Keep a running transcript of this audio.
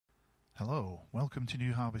Hello, welcome to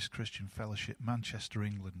New Harvest Christian Fellowship, Manchester,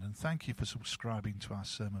 England, and thank you for subscribing to our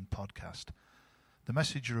sermon podcast. The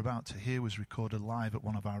message you're about to hear was recorded live at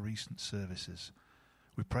one of our recent services.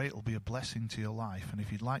 We pray it will be a blessing to your life, and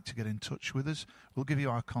if you'd like to get in touch with us, we'll give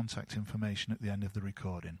you our contact information at the end of the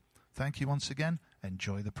recording. Thank you once again.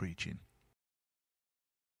 Enjoy the preaching.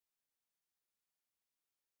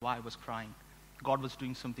 Why I was crying. God was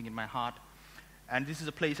doing something in my heart. And this is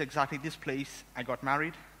a place, exactly this place, I got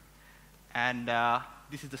married. And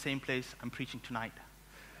this is the same place I'm preaching tonight.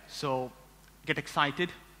 So get excited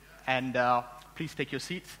and please take your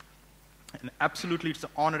seats. And absolutely, it's an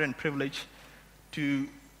honor and privilege to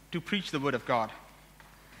preach the Word of God.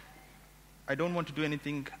 I don't want to do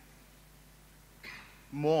anything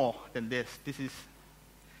more than this.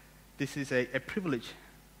 This is a privilege.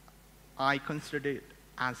 I consider it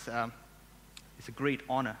as it's a great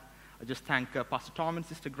honor. I just thank Pastor Tom and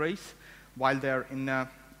Sister Grace while they're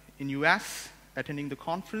in U.S. attending the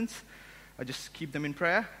conference. I just keep them in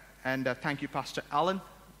prayer. And thank you, Pastor Alan,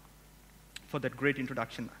 for that great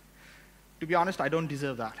introduction. To be honest, I don't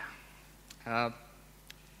deserve that.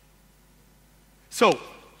 So,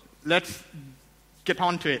 let's get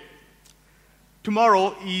on to it.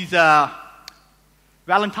 Tomorrow is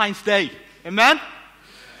Valentine's Day. Amen?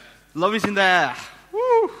 Love is in the air.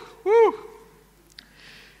 Woo, woo.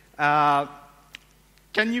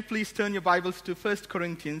 Can you please turn your Bibles to 1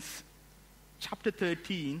 Corinthians chapter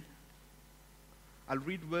 13. I'll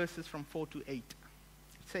read verses from 4 to 8. It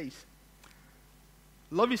says,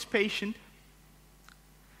 "Love is patient.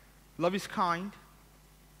 Love is kind.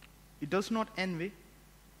 It does not envy.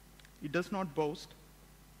 It does not boast.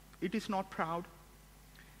 It is not proud.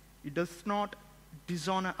 It does not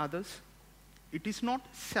dishonor others. It is not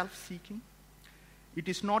self-seeking. It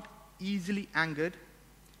is not easily angered.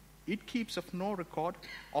 It keeps of no record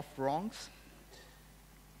of wrongs.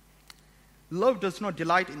 Love does not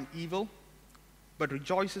delight in evil, but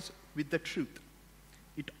rejoices with the truth.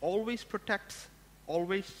 It always protects,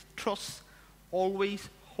 always trusts, always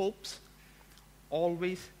hopes,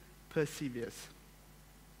 always perseveres.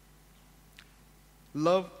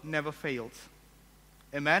 Love never fails."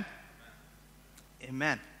 Amen?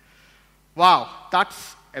 Amen. Wow,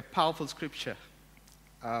 that's a powerful scripture.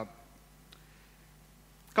 A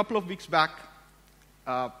couple of weeks back,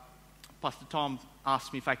 Pastor Tom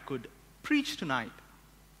asked me if I could preach tonight.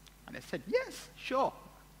 And I said, yes, sure,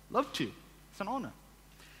 love to. It's an honor.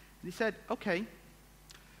 And he said, okay,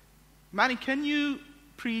 Manny, can you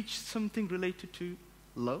preach something related to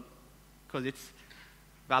love? Because it's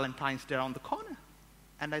Valentine's Day around the corner.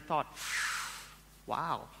 And I thought,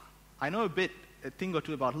 wow, I know a thing or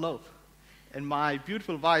two about love. And my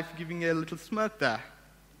beautiful wife giving a little smirk there.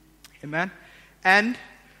 Amen? And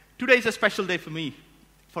today is a special day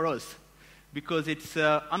for us, because it's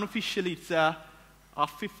unofficially, it's our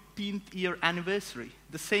 15th year anniversary.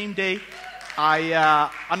 The same day I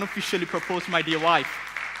unofficially proposed my dear wife.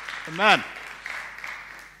 Amen.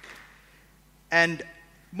 And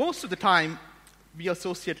most of the time, we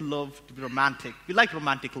associate love to be romantic. We like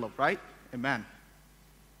romantic love, right? Amen.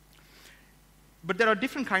 But there are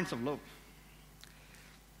different kinds of love.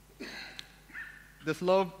 There's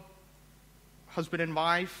love, husband and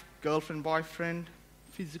wife, girlfriend, boyfriend,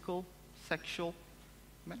 physical, sexual.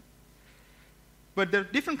 Amen. But there are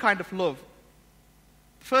different kinds of love.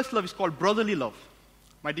 The first love is called brotherly love.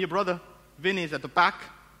 My dear brother, Vinny, is at the back.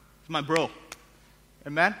 He's my bro.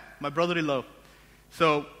 Amen? My brotherly love.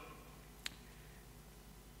 So,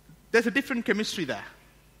 there's a different chemistry there.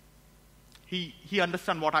 He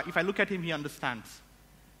understands if I look at him, he understands.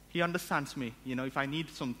 He understands me, if I need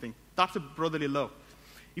something. That's a brotherly love.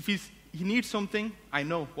 If he needs something, I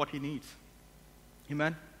know what he needs.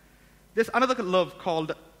 Amen? There's another love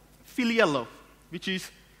called filial love, which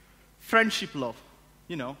is friendship love.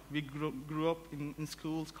 We grew up in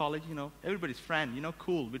schools, college, everybody's friend,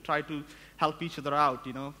 cool. We try to help each other out,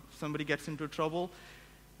 If somebody gets into trouble,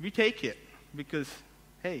 we take it because,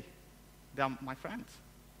 hey, they're my friends.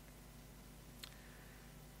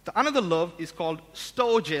 The another love is called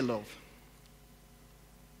storge love,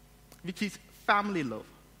 which is family love.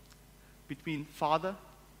 Between father,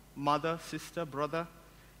 mother, sister, brother,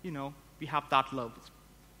 we have that love. It's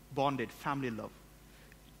bonded, family love.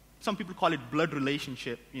 Some people call it blood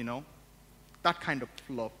relationship, that kind of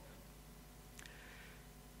love.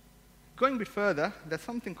 Going a bit further, there's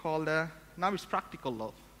something called, now it's practical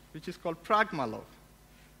love, which is called pragma love,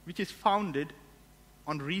 which is founded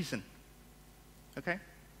on reason. Okay?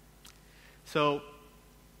 So,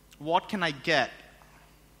 what can I get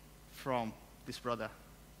from this brother?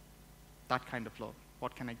 That kind of love.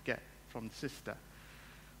 What can I get from the sister?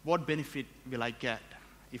 What benefit will I get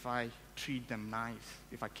if I treat them nice,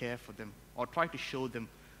 if I care for them, or try to show them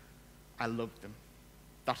I love them.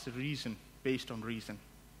 That's the reason, based on reason.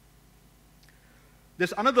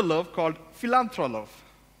 There's another love called philanthro love.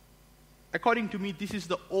 According to me, this is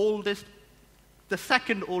the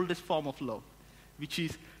second oldest form of love, which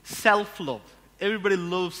is self-love. Everybody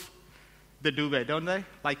loves the duvet, don't they?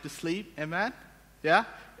 Like to sleep, amen? Yeah?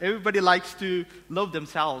 Everybody likes to love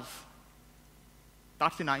themselves.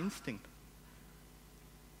 That's in our instinct.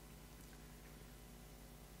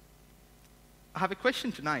 I have a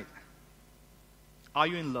question tonight. Are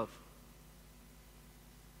you in love?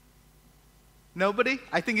 Nobody?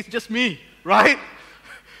 I think it's just me, right?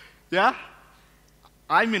 Yeah?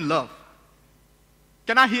 I'm in love.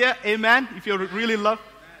 Can I hear amen if you're really in love?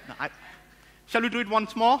 No, shall we do it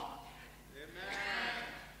once more?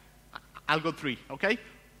 Amen. I'll go 3, okay?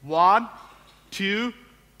 1, 2,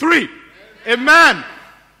 3. Amen.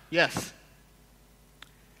 Yes.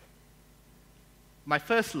 My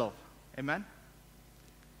first love. Amen.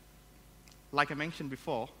 Like I mentioned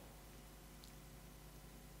before,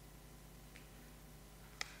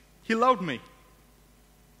 he loved me,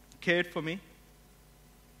 cared for me.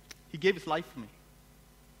 He gave his life for me.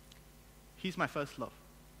 He's my first love.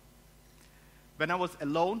 When I was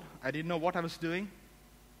alone, I didn't know what I was doing.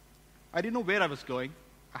 I didn't know where I was going.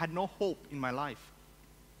 I had no hope in my life.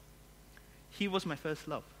 He was my first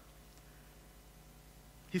love.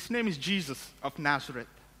 His name is Jesus of Nazareth.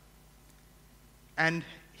 And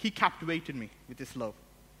he captivated me with his love.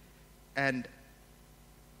 And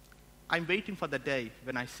I'm waiting for the day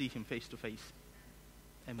when I see him face to face.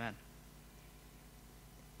 Amen.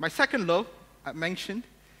 My second love, I mentioned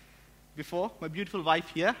before, my beautiful wife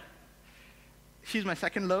here. She's my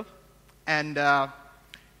second love. And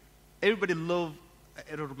everybody loves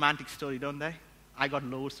a romantic story, don't they? I got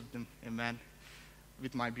loads of them, amen,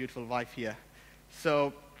 with my beautiful wife here.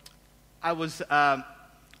 So I was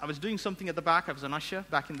doing something at the back. I was an usher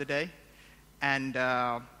back in the day. And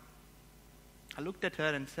I looked at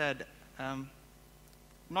her and said,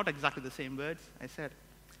 not exactly the same words. I said,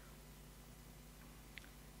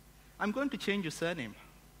 I'm going to change your surname.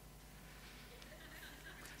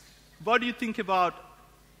 What do you think about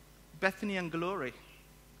Bethany and Glory?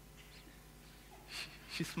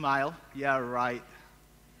 She smiled. Yeah, right.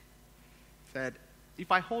 Said,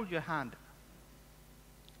 if I hold your hand,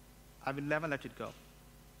 I will never let it go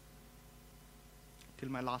till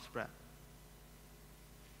my last breath.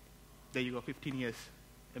 There you go, 15 years.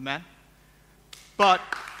 Amen? But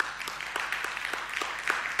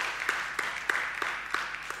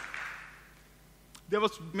there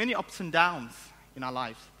was many ups and downs in our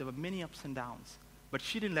lives. There were many ups and downs. But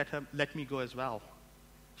she didn't let me go as well.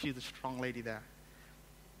 She's a strong lady there.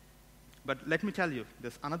 But let me tell you,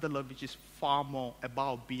 there's another love which is far more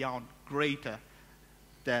above, beyond, greater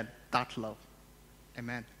than that love.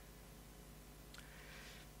 Amen.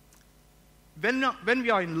 When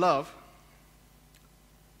we are in love,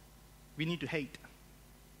 we need to hate.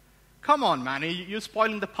 Come on, man, you're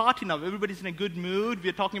spoiling the party now. Everybody's in a good mood.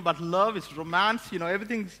 We're talking about love, it's romance,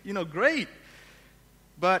 everything's, great.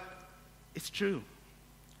 But it's true.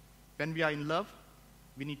 When we are in love,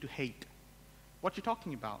 we need to hate. What you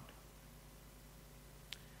talking about?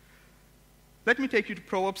 Let me take you to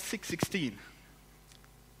Proverbs 6:16.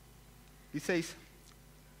 It says,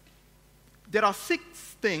 there are 6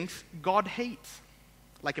 things God hates,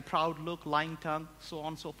 like a proud look, lying tongue, so on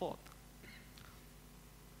and so forth.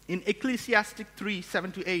 In Ecclesiastes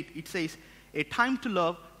 3:7-8, it says, a time to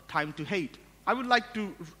love, time to hate. I would like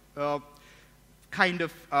to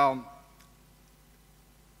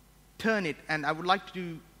turn it, and I would like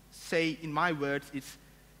to say in my words, it's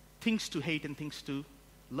things to hate and things to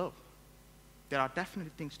love. There are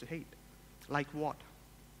definitely things to hate. Like what?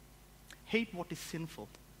 Hate what is sinful.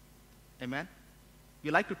 Amen? We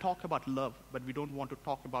like to talk about love, but we don't want to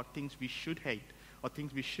talk about things we should hate or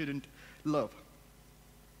things we shouldn't love.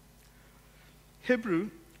 Hebrew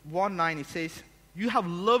 1:9, it says, you have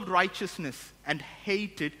loved righteousness and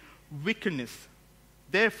hated wickedness.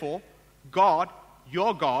 Therefore, God,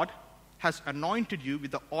 your God, has anointed you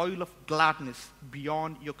with the oil of gladness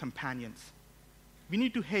beyond your companions. We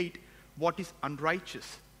need to hate what is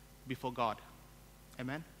unrighteous before God.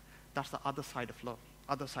 Amen? That's the other side of love,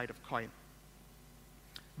 other side of coin.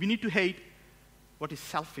 We need to hate what is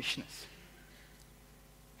selfishness.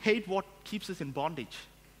 Hate what keeps us in bondage.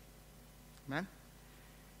 Amen?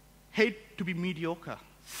 Hate to be mediocre.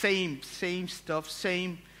 Same stuff,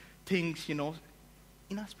 same things, in our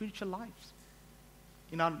spiritual lives,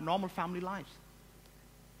 in our normal family lives.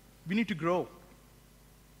 We need to grow.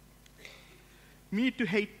 We need to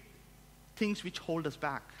hate things which hold us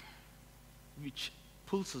back, which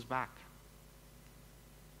pulls us back.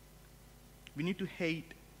 We need to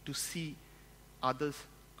hate to see others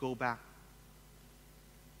go back.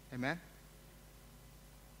 Amen?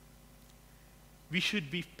 We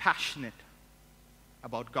should be passionate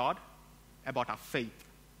about God, about our faith.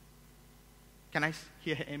 Can I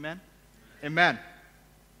hear amen? Amen.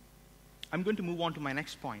 I'm going to move on to my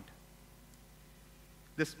next point.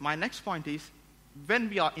 My next point is, when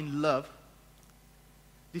we are in love,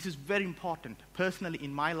 this is very important. Personally,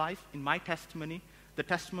 in my life, in my testimony, the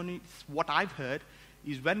testimony, what I've heard,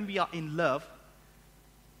 is when we are in love,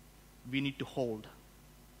 we need to hold.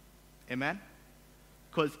 Amen?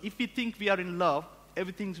 Because if we think we are in love,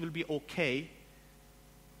 everything will be okay,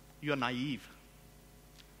 you are naive.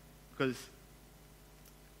 Because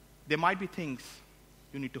there might be things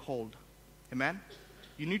you need to hold. Amen?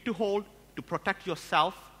 You need to hold to protect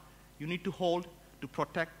yourself. You need to hold to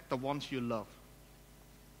protect the ones you love.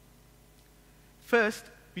 First,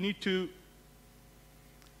 we need to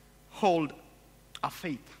hold our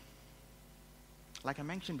faith. Like I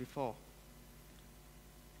mentioned before,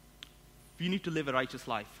 we need to live a righteous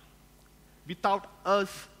life. Without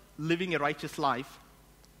us living a righteous life,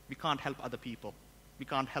 we can't help other people. We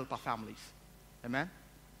can't help our families. Amen?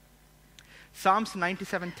 Psalms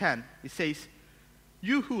 97:10, it says,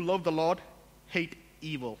 "You who love the Lord hate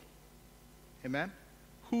evil." Amen?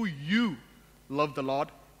 Who you love the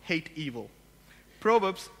Lord hate evil.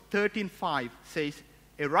 Proverbs 13:5 says,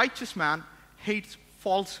 "A righteous man hates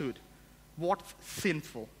falsehood, what's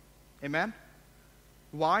sinful." Amen?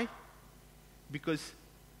 Why? Because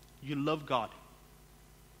you love God.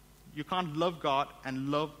 You can't love God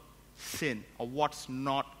and love sin or what's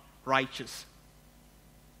not righteous.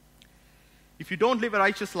 If you don't live a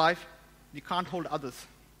righteous life, you can't hold others.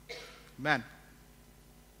 Amen.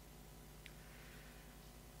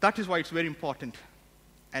 That is why it's very important.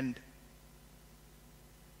 And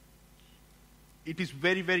it is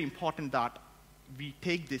very, very important that we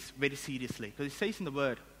take this very seriously. Because it says in the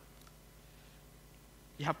Word,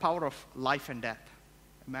 you have power of life and death.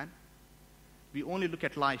 Amen? We only look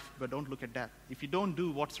at life, but don't look at death. If you don't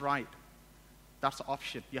do what's right, that's the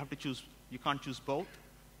option. You have to choose. You can't choose both.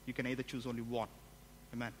 You can either choose only one.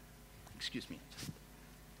 Amen? Excuse me, just a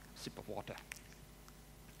sip of water.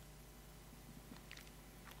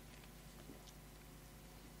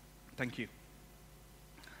 Thank you.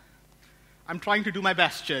 I'm trying to do my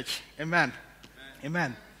best, church. Amen.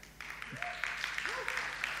 Amen.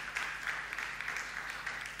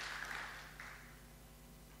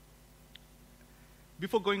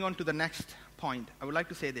 Before going on to the next point, I would like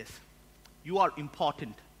to say this. You are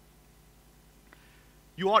important.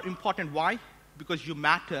 You are important. Why? Because you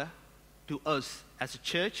matter to us as a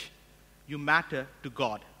church. You matter to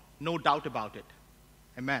God. No doubt about it.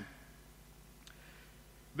 Amen.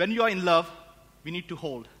 When you are in love, we need to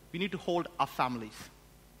hold. We need to hold our families.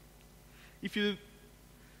 If you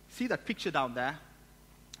see that picture down there,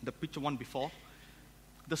 the picture one before,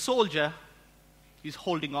 the soldier is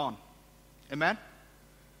holding on. Amen?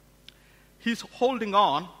 He's holding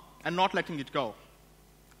on and not letting it go.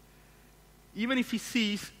 Even if he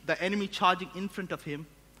sees the enemy charging in front of him,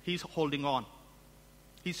 he's holding on.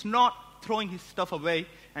 He's not throwing his stuff away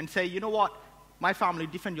and say, you know what, my family,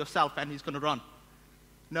 defend yourself, and he's going to run.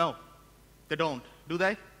 No, they don't, do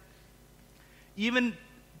they? Even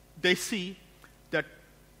they see that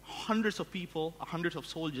hundreds of people, hundreds of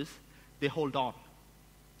soldiers, they hold on.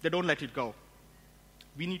 They don't let it go.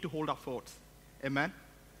 We need to hold our forts. Amen?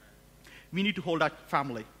 We need to hold our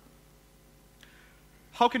family.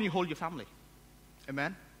 How can you hold your family?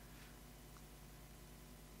 Amen?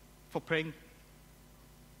 For praying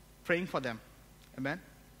for them. Amen?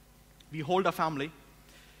 We hold our family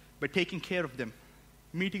by taking care of them,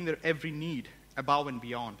 meeting their every need above and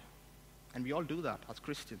beyond. And we all do that as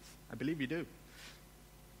Christians. I believe we do.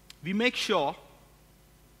 We make sure,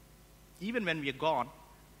 even when we are gone,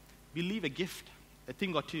 we leave a gift, a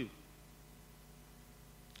thing or two,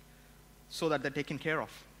 so that they're taken care of.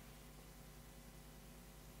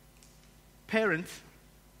 Parents,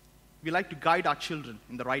 we like to guide our children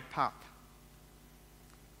in the right path.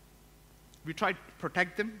 We try to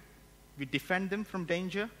protect them. We defend them from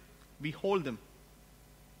danger. We hold them.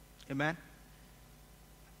 Amen?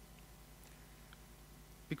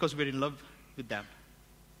 Because we're in love with them.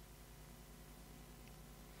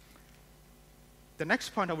 The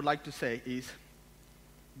next point I would like to say is,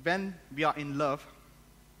 when we are in love,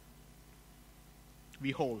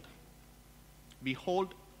 we hold. We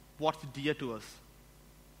hold what's dear to us.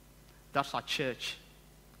 That's our church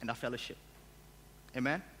and our fellowship.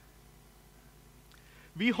 Amen?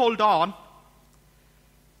 We hold on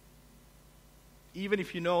even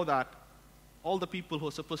if you know that all the people who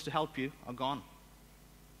are supposed to help you are gone.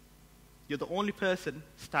 You're the only person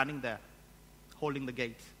standing there, holding the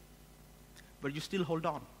gates. But you still hold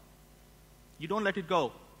on. You don't let it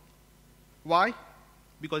go. Why?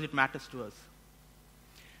 Because it matters to us.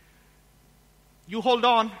 You hold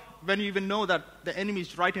on when you even know that the enemy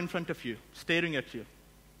is right in front of you, staring at you,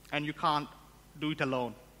 and you can't do it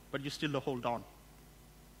alone, but you still hold on.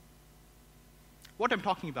 What I'm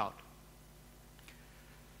talking about?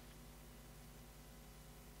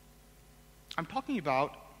 I'm talking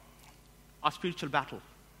about our spiritual battle.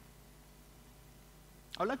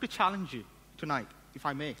 I would like to challenge you tonight, if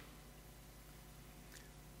I may.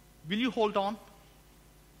 Will you hold on?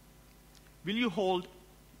 Will you hold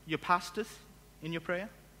your pastors in your prayer?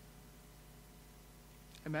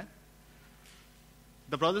 Amen.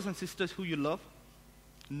 The brothers and sisters who you love,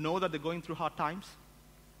 know that they're going through hard times,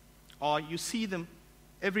 or you see them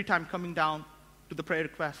every time coming down to the prayer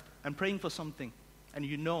request and praying for something, and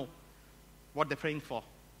you know what they're praying for.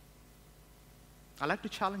 I'd like to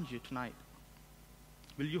challenge you tonight.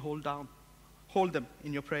 Will you hold them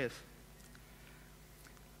in your prayers?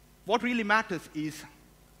 What really matters is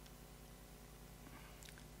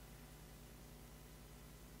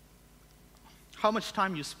how much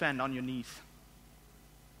time you spend on your knees.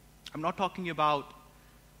 I'm not talking about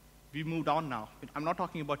we moved on now. I'm not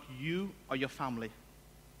talking about you or your family.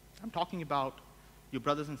 I'm talking about your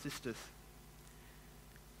brothers and sisters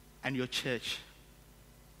and your church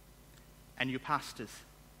and your pastors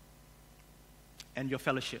and your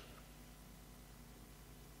fellowship.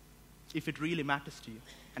 If it really matters to you.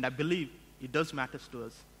 And I believe it does matter to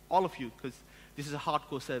us, all of you, because this is a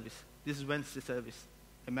hardcore service. This is Wednesday service.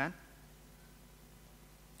 Amen?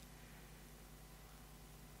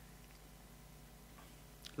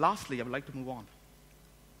 Lastly, I would like to move on.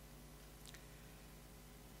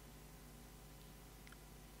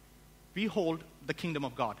 We hold the kingdom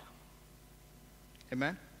of God.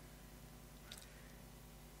 Amen?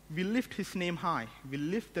 We lift his name high. We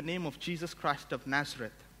lift the name of Jesus Christ of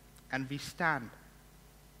Nazareth, and we stand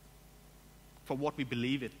for what we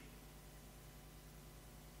believe in.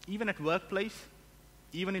 Even at workplace,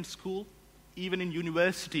 even in school, even in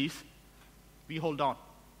universities, we hold on.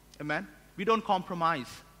 Amen? We don't compromise.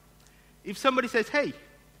 If somebody says, hey,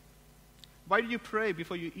 why do you pray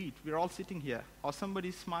before you eat? We're all sitting here. Or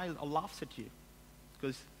somebody smiles or laughs at you.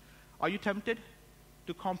 Because are you tempted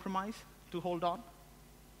to compromise, to hold on?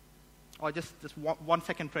 Or just 1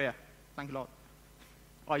 second prayer? Thank you, Lord.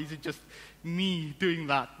 Or is it just me doing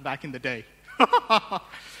that back in the day?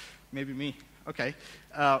 Maybe me. Okay.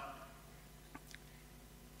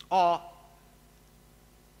 Or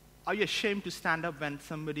are you ashamed to stand up when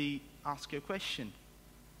somebody asks you a question?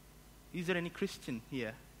 Is there any Christian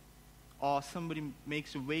here? Or somebody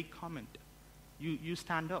makes a vague comment. You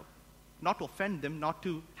stand up. Not to offend them, not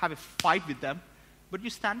to have a fight with them, but you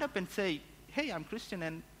stand up and say, hey, I'm Christian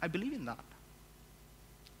and I believe in that.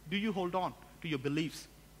 Do you hold on to your beliefs?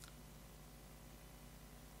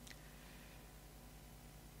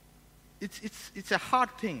 It's a hard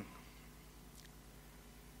thing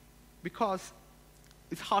because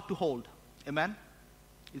it's hard to hold. Amen?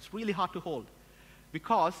 It's really hard to hold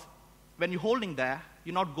because when you're holding there,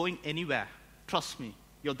 you're not going anywhere. Trust me.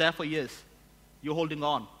 You're there for years. You're holding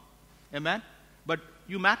on. Amen? But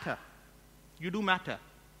you matter. You do matter.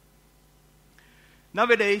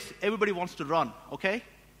 Nowadays, everybody wants to run, okay?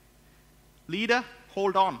 Leader,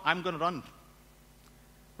 hold on. I'm going to run.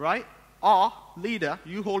 Right? Or, leader,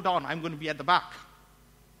 you hold on. I'm going to be at the back.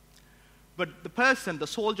 But the person, the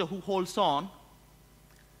soldier who holds on,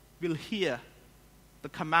 will hear the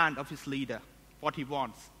command of his leader, what he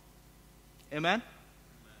wants. Amen?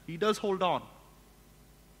 He does hold on.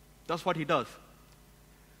 That's what he does.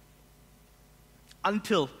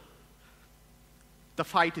 Until the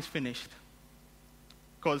fight is finished.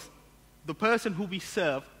 Because the person who we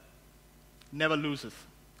serve never loses.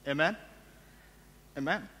 Amen?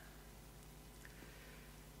 Amen?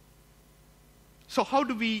 So how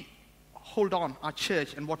do we hold on our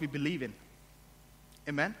church and what we believe in?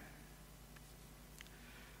 Amen?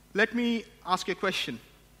 Let me ask you a question.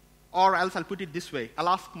 Or else I'll put it this way. I'll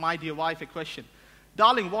ask my dear wife a question.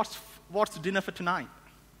 Darling, what's dinner for tonight?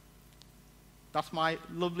 That's my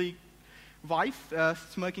lovely wife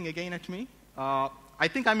smirking again at me. I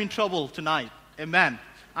think I'm in trouble tonight. Amen.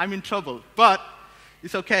 I'm in trouble. But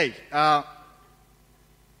it's okay.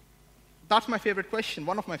 That's my favorite question.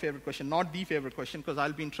 One of my favorite questions. Not the favorite question because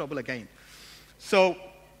I'll be in trouble again. So,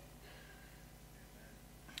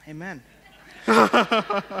 amen.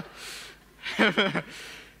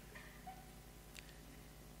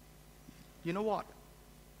 You know what?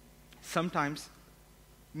 Sometimes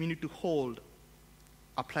we need to hold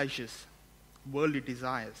our pleasures, worldly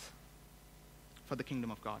desires for the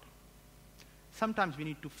kingdom of God. Sometimes we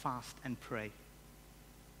need to fast and pray.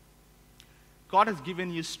 God has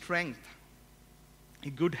given you strength,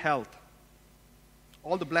 good health,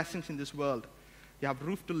 all the blessings in this world. You have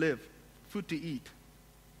roof to live, food to eat.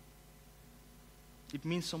 It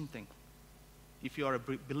means something. If you are a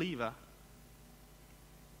believer,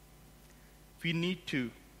 we need to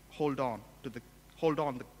hold on the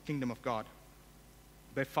kingdom of God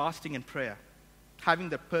by fasting and prayer, having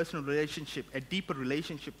that personal relationship, a deeper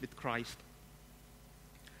relationship with Christ.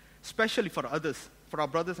 Especially for others, for our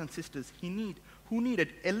brothers and sisters who needed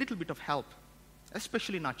a little bit of help,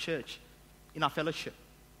 especially in our church, in our fellowship.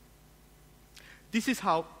 This is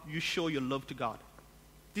how you show your love to God.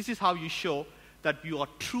 This is how you show that you are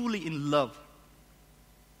truly in love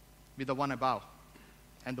with the one above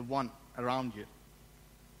and the one around you.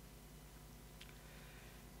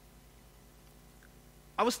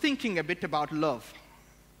 I was thinking a bit about love.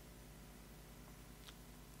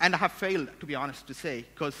 And I have failed, to be honest to say,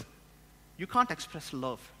 because you can't express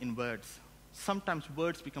love in words. Sometimes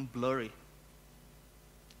words become blurry.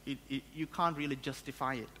 You can't really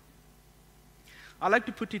justify it. I like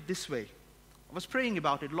to put it this way. I was praying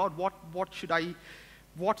about it. Lord,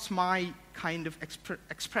 what's my kind of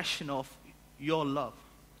expression of your love?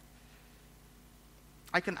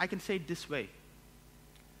 I can say it this way.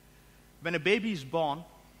 When a baby is born,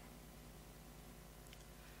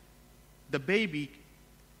 the baby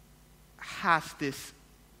has this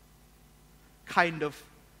kind of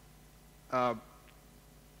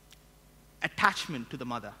attachment to the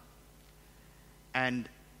mother. And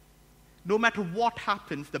no matter what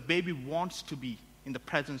happens, the baby wants to be in the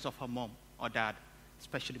presence of her mom or dad,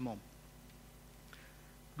 especially mom.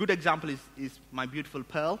 Good example is my beautiful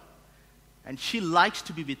Pearl. And she likes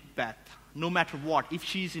to be with Beth, no matter what. If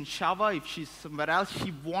she's in shower, if she's somewhere else,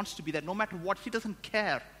 she wants to be there. No matter what, she doesn't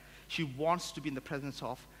care. She wants to be in the presence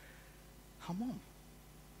of her mom.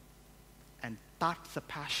 And that's a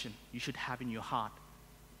passion you should have in your heart.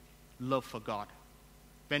 Love for God.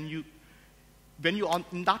 When you are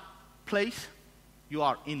in that place, you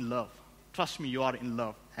are in love. Trust me, you are in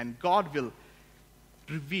love. And God will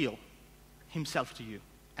reveal himself to you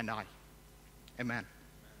and I. Amen.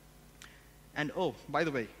 And oh, by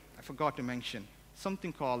the way, I forgot to mention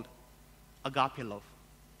something called agape love.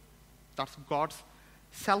 That's God's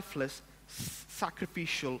selfless,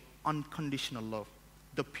 sacrificial, unconditional love.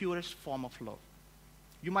 The purest form of love.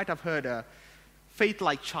 You might have heard a faith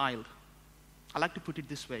like child. I like to put it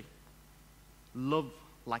this way. Love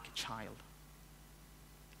like a child.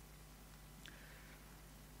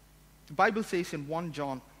 The Bible says in 1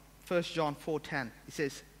 John 4:10, it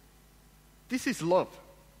says, "This is love,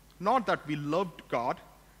 not that we loved God,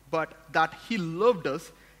 but that he loved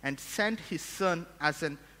us and sent his Son as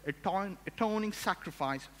an atoning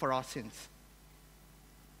sacrifice for our sins."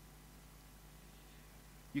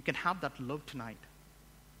 You can have that love tonight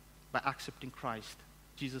by accepting Christ,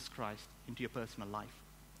 Jesus Christ, into your personal life.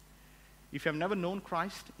 If you have never known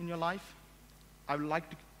Christ in your life, I would like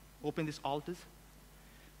to open these altars,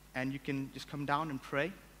 and you can just come down and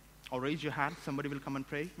pray, or raise your hand. Somebody will come and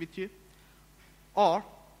pray with you. Or,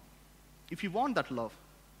 if you want that love,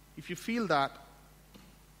 if you feel that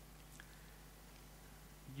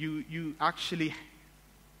you actually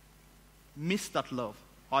miss that love,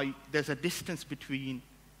 or there's a distance between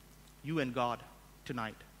you and God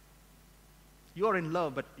tonight, you are in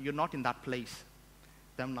love, but you're not in that place,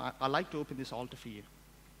 then I'd like to open this altar for you.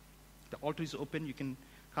 The altar is open. You can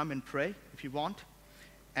come and pray if you want.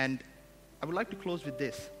 And I would like to close with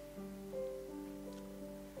this.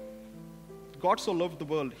 God so loved the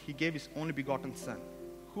world, he gave his only begotten Son.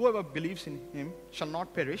 Whoever believes in him shall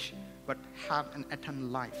not perish, but have an eternal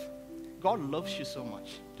life. God loves you so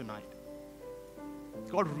much tonight.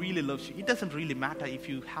 God really loves you. It doesn't really matter if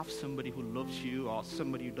you have somebody who loves you or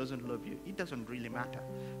somebody who doesn't love you. It doesn't really matter,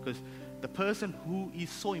 because the person who is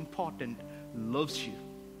so important loves you.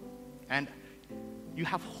 And you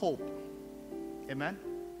have hope. Amen?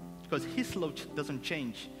 Because his love doesn't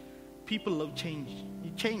change. People love change.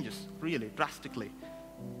 It changes, really, drastically.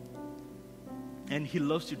 And he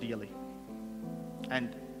loves you dearly.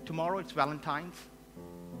 And tomorrow it's Valentine's.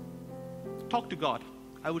 Talk to God.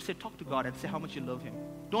 I would say talk to God and say how much you love him.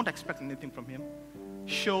 Don't expect anything from him.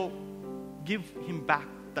 Give him back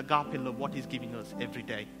the agape love, what he's giving us every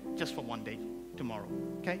day, just for one day, tomorrow.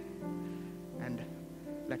 Okay? And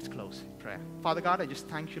let's close in prayer. Father God, I just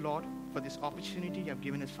thank you, Lord, for this opportunity you have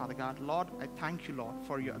given us, Father God. Lord, I thank you, Lord,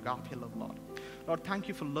 for your agape love, Lord. Lord, thank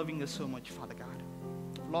you for loving us so much, Father God.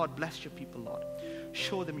 Lord, bless your people, Lord.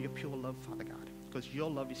 Show them your pure love, Father God, because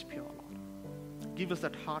your love is pure, Lord. Give us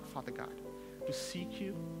that heart, Father God, to seek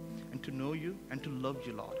you and to know you and to love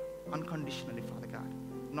you, Lord, unconditionally, Father God.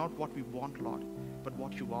 Not what we want, Lord, but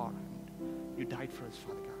what you are. And you died for us,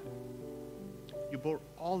 Father God. You bore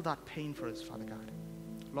all that pain for us, Father God.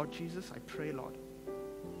 Lord Jesus, I pray, Lord,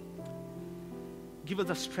 give us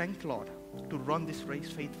the strength, Lord, to run this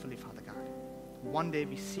race faithfully, Father God. One day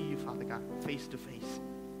we see you, Father God, face to face,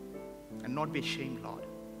 and not be ashamed, Lord.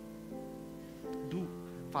 Do,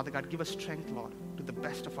 Father God, give us strength, Lord, to the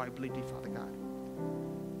best of our ability, Father God,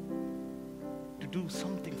 to do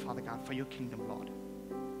something, Father God, for your kingdom, Lord.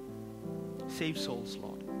 Save souls,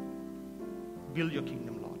 Lord. Build your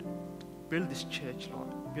kingdom, Lord. Build this church, Lord.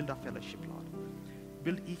 Build our fellowship, Lord.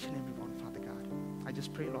 Build each and every one, Father God. I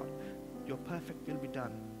just pray, Lord, your perfect will be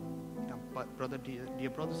done in our dear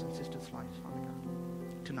brothers and sisters' lives, Father God.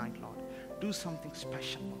 Tonight, Lord, do something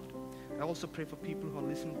special, Lord. I also pray for people who are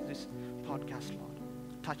listening to this podcast, Lord.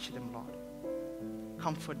 Touch them, Lord.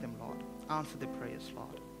 Comfort them, Lord. Answer their prayers,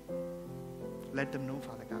 Lord. Let them know,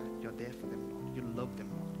 Father God, you're there for them, Lord. You love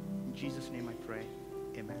them, Lord. In Jesus' name I pray.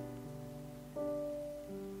 Amen.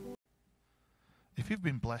 If you've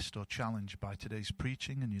been blessed or challenged by today's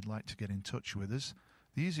preaching and you'd like to get in touch with us,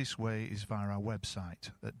 the easiest way is via our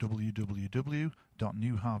website at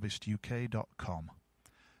www.newharvestuk.com.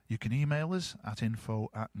 You can email us at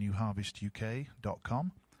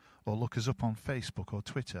info@newharvestuk.com or look us up on Facebook or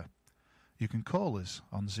Twitter. You can call us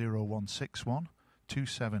on 0161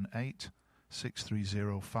 278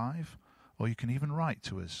 6305, or you can even write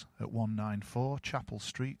to us at 194 Chapel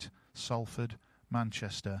Street, Salford,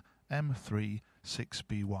 Manchester, M3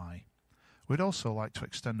 6BY. We'd also like to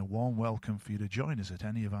extend a warm welcome for you to join us at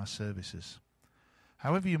any of our services.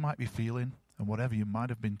 However you might be feeling and whatever you might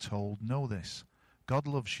have been told, know this: God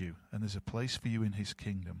loves you and there's a place for you in his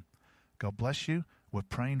kingdom. God bless you, we're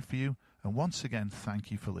praying for you, and once again,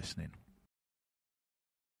 thank you for listening.